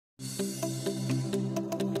Hello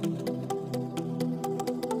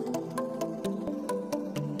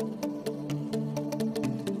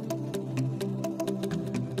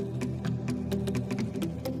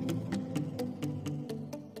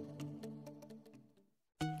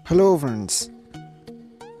friends,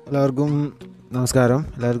 എല്ലാവർക്കും നമസ്കാരം,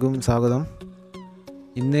 എല്ലാവർക്കും സ്വാഗതം.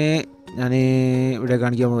 ഇന്ന് ഞാൻ ഇവിടെ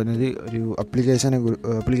കാണിക്കാൻ പോകുന്നത് ഒരു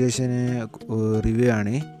ആപ്ലിക്കേഷനെ റിവ്യൂ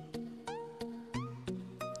ആണ്.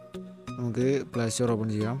 നമുക്ക് പ്ലേ സ്റ്റോർ ഓപ്പൺ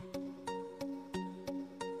ചെയ്യാം.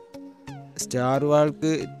 Star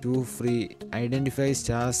വാൾക്ക് to free identify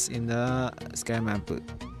stars in the scam app.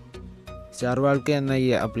 Star വാൾക്ക് എന്ന ഈ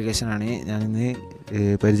ആപ്ലിക്കേഷനാണ് ഞാനിന്ന്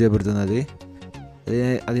പരിചയപ്പെടുത്തുന്നത്.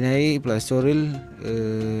 അതിനായി പ്ലേ സ്റ്റോറിൽ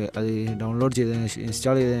അത് ഡൗൺലോഡ് ചെയ്തതിന് ശേഷം,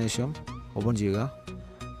 ഇൻസ്റ്റാൾ ചെയ്തതിന് ശേഷം ഓപ്പൺ ചെയ്യുക.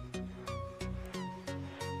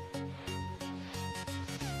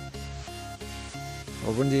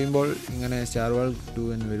 ഓപ്പൺ ചെയ്യുമ്പോൾ ഇങ്ങനെ സ്റ്റാർ വാൾ 2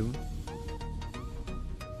 എന്ന് വരും.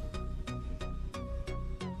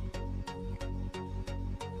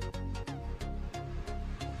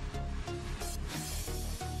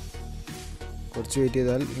 കുറച്ച് വെയിറ്റ്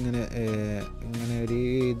ചെയ്താൽ ഇങ്ങനെ ഒരു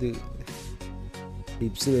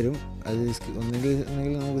ടിപ്സ് വരും. അത് ഒന്നുകിൽ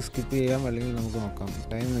നമുക്ക് സ്കിപ്പ് ചെയ്യാം, അല്ലെങ്കിൽ നമുക്ക് നോക്കാം.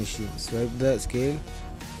 Time machine, swipe the scale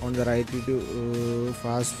on the right to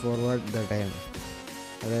fast forward the time.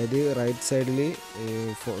 അതായത് റൈറ്റ് സൈഡിൽ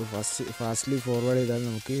ഫാസ്റ്റ്ലി ഫോർവേഡ് ചെയ്താൽ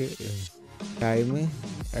നമുക്ക് ടൈം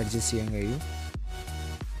അഡ്ജസ്റ്റ് ചെയ്യാൻ കഴിയും.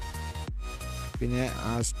 പിന്നെ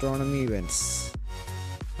ആസ്ട്രോണമിയിൽ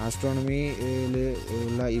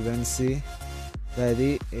ഉള്ള ഇവൻറ്റ്സ്, അതായത്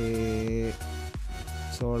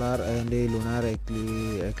സോളാർ ആൻഡ് ലുണാർ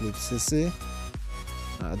എക്ലിപ്സസ്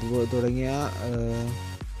അതുപോലെ തുടങ്ങിയ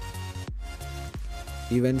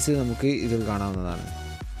ഇവൻറ്റ്സ് നമുക്ക് ഇതിൽ കാണാവുന്നതാണ്.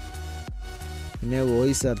 പിന്നെ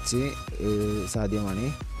വോയിസ് സെർച്ച് സാധ്യമാണ്.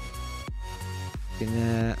 പിന്നെ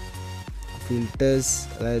ഫിൽറ്റേഴ്സ്,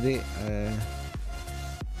 അതായത്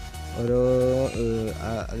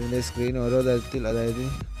അതിൻ്റെ സ്ക്രീൻ ഓരോ തരത്തിൽ, അതായത്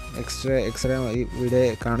എക്സ്റേ ഇവിടെ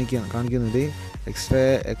കാണിക്കുന്നത്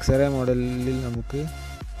എക്സ്റേ മോഡലിൽ നമുക്ക്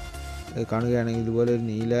കാണുകയാണെങ്കിൽ ഇതുപോലെ ഒരു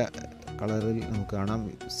നീല കളറിൽ നമുക്ക് കാണാം.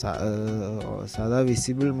 സാധാ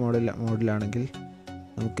വിസിബിൾ മോഡലാണെങ്കിൽ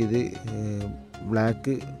നമുക്കിത്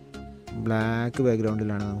ബ്ലാക്ക്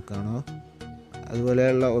ബാക്ക്ഗ്രൗണ്ടിലാണ് നമുക്ക് കാണുക.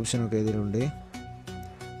 അതുപോലെയുള്ള ഓപ്ഷനൊക്കെ ഇതിലുണ്ട്.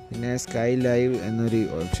 പിന്നെ സ്കൈ ലൈവ് എന്നൊരു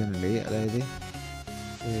ഓപ്ഷൻ ഉണ്ട്. അതായത്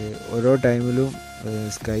ഓരോ ടൈമിലും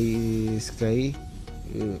സ്കൈ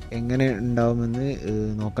എങ്ങനെ ഉണ്ടാവുമെന്ന്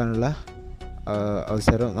നോക്കാനുള്ള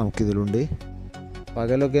അവസരം നമുക്കിതിലുണ്ട്.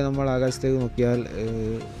 പകലൊക്കെ നമ്മൾ ആകാശത്തേക്ക് നോക്കിയാൽ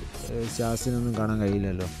സ്റ്റാർസിനൊന്നും കാണാൻ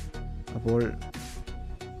കഴിയില്ലല്ലോ. അപ്പോൾ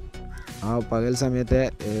ആ പകൽ സമയത്ത്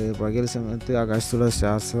ആകാശത്തുള്ള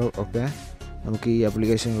സ്റ്റാർസ് ഒക്കെ നമുക്ക് ഈ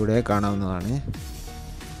ആപ്ലിക്കേഷനിലൂടെ കാണാവുന്നതാണ്.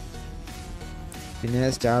 പിന്നെ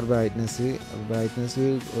സ്റ്റാർ ബ്രൈറ്റ്നസ്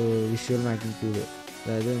വിഷ്വൽ മാഗ്നിറ്റ്യൂഡ്,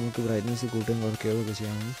 അതായത് നമുക്ക് ബ്രൈറ്റ്നസ് കൂട്ടുകയും കുറയ്ക്കുകയൊക്കെ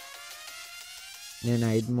ചെയ്യാം. പിന്നെ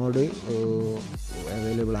നൈറ്റ് മോഡ്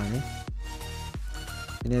അവൈലബിൾ ആണ്.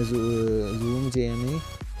 പിന്നെ സൂം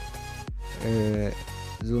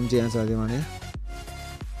ചെയ്യാൻ സാധ്യമാണ്.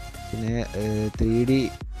 പിന്നെ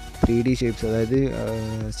 3D ഷേപ്സ്, അതായത്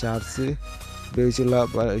സ്റ്റാർസ് ഉപയോഗിച്ചുള്ള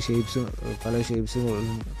പല ഷേപ്സും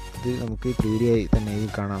ഇത് നമുക്ക് 3D ആയി തന്നെ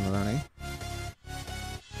കാണാവുന്നതാണ്.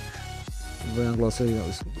 ഇപ്പോൾ ഞാൻ ക്ലോസ്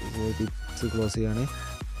ചെയ്യാണ്.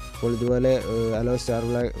 അപ്പോൾ ഇതുപോലെ hello star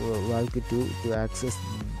വാൾക്ക് to access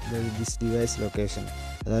this device location,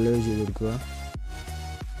 അത് അലോ ചെയ്ത് കൊടുക്കുക.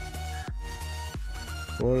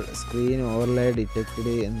 അപ്പോൾ സ്ക്രീൻ ഓവർലേ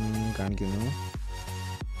ഡിറ്റക്റ്റഡ് എന്ന് കാണിക്കുന്നു.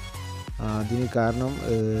 അതിന് കാരണം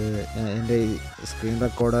എൻ്റെ സ്ക്രീൻ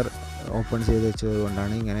റെക്കോർഡർ ഓപ്പൺ ചെയ്ത് വെച്ചത്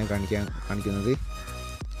കൊണ്ടാണ് ഇങ്ങനെ കാണിക്കുന്നത്.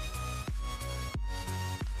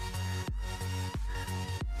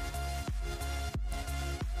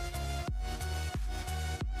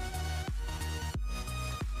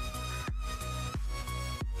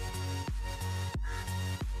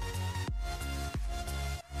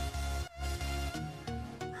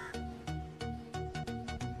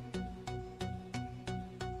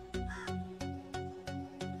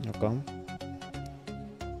 നോക്കാം.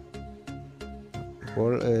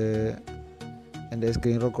 ഇപ്പോൾ എൻ്റെ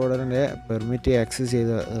സ്ക്രീൻ റെക്കോർഡറിൻ്റെ പെർമിറ്റ് ആക്സസ്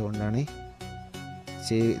ചെയ്തതാണ്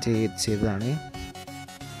ചെയ്തതാണ്.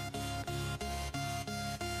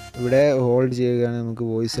 ഇവിടെ ഹോൾഡ് ചെയ്യുകയാണെങ്കിൽ നമുക്ക്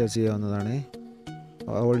വോയിസ് സെർച്ച് ചെയ്യാവുന്നതാണ്.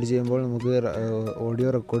 ഹോൾഡ് ചെയ്യുമ്പോൾ നമുക്ക് ഓഡിയോ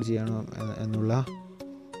റെക്കോർഡ് ചെയ്യണം എന്നുള്ള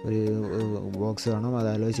ഒരു ബോക്സ് കാണും. അത്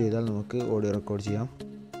അലോ ചെയ്താൽ നമുക്ക് ഓഡിയോ റെക്കോർഡ് ചെയ്യാം.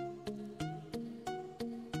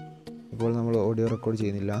 ഇപ്പോൾ നമ്മൾ ഓഡിയോ റെക്കോർഡ്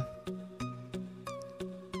ചെയ്യുന്നില്ല.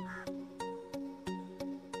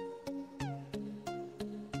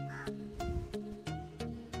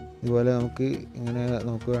 ഇതുപോലെ നമുക്ക് ഇങ്ങനെ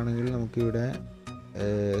നോക്കുകയാണെങ്കിൽ നമുക്കിവിടെ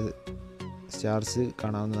സ്റ്റാർസ്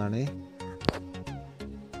കാണാവുന്നതാണ്.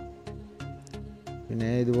 പിന്നെ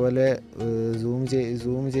ഇതുപോലെ സൂം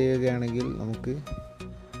ചെയ്യുകയാണെങ്കിൽ നമുക്ക്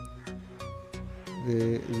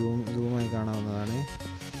സൂമായി കാണാവുന്നതാണ്.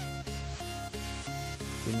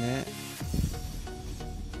 പിന്നെ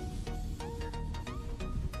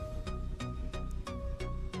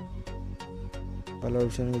പല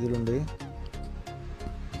ഓപ്ഷനും ഇതിലുണ്ട്.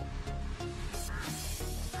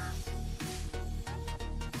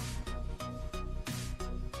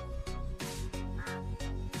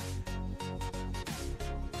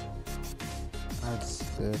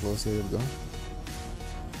 ക്ലോസ് ചെയ്തെടുക്കാം.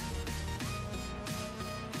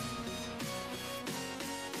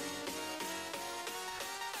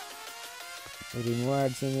 റിമൂവ്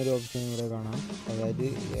ആഡ്സ് എന്നൊരു ഓപ്ഷൻ ഇവിടെ കാണാം. അതായത്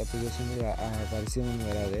ആപ്ലിക്കേഷനിൽ പരസ്യമൊന്നും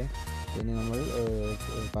വരാതെ പിന്നെ നമ്മൾ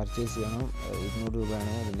പർച്ചേസ് ചെയ്യണം. 200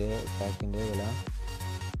 രൂപയാണ് അതിൻ്റെ പാക്കിൻ്റെ വില.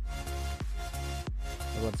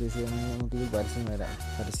 പർച്ചേസ് ചെയ്യണമെങ്കിൽ നമുക്കിത്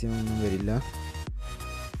പരസ്യമൊന്നും വരില്ല.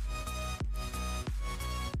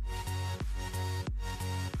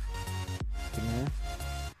 പിന്നെ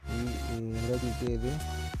ഇവിടെ ക്ലിക്ക് ചെയ്ത്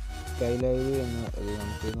സ്കൈ ലൈവ് എന്ന്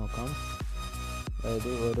നമുക്ക് നോക്കാം. അതായത്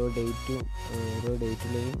ഓരോ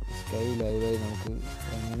ഡേറ്റിലെയും സ്കൈ ലൈവായി നമുക്ക്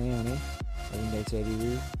എങ്ങനെയാണ് അതിൻ്റെ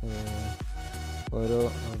ചരിവ്, ഓരോ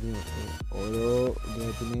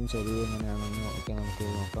ഗ്രഹത്തിൻ്റെയും ചരിവ് എങ്ങനെയാണെന്ന് ഒക്കെ നമുക്ക്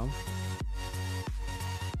നോക്കാം.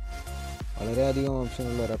 വളരെയധികം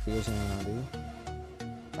ഓപ്ഷനുള്ള ഒരു ആപ്ലിക്കേഷനാണ് അത്.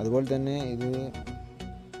 അതുപോലെ തന്നെ ഇത്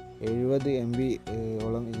 70 MB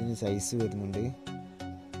ഓളം ഇതിന് സൈസ് വരുന്നുണ്ട്.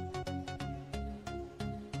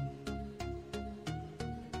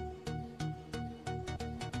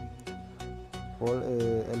 അപ്പോൾ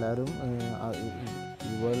എല്ലാവരും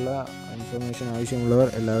ഇതുപോലുള്ള ഇൻഫർമേഷൻ ആവശ്യമുള്ളവർ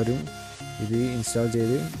എല്ലാവരും ഇത് ഇൻസ്റ്റാൾ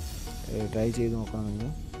ചെയ്ത് ട്രൈ ചെയ്ത് നോക്കുക.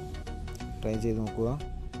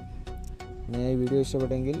 പിന്നെ ഈ വീഡിയോ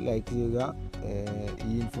ഇഷ്ടപ്പെട്ടെങ്കിൽ ലൈക്ക് ചെയ്യുക.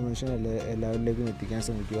 ഈ ഇൻഫർമേഷൻ എല്ലാവരിലേക്കും എത്തിക്കാൻ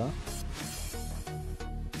ശ്രമിക്കുക.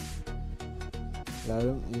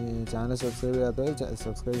 എല്ലാവരും ചാനൽ സബ്സ്ക്രൈബ് ചെയ്യാത്തവർ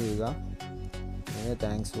സബ്സ്ക്രൈബ് ചെയ്യുക.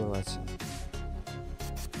 Thanks for watching.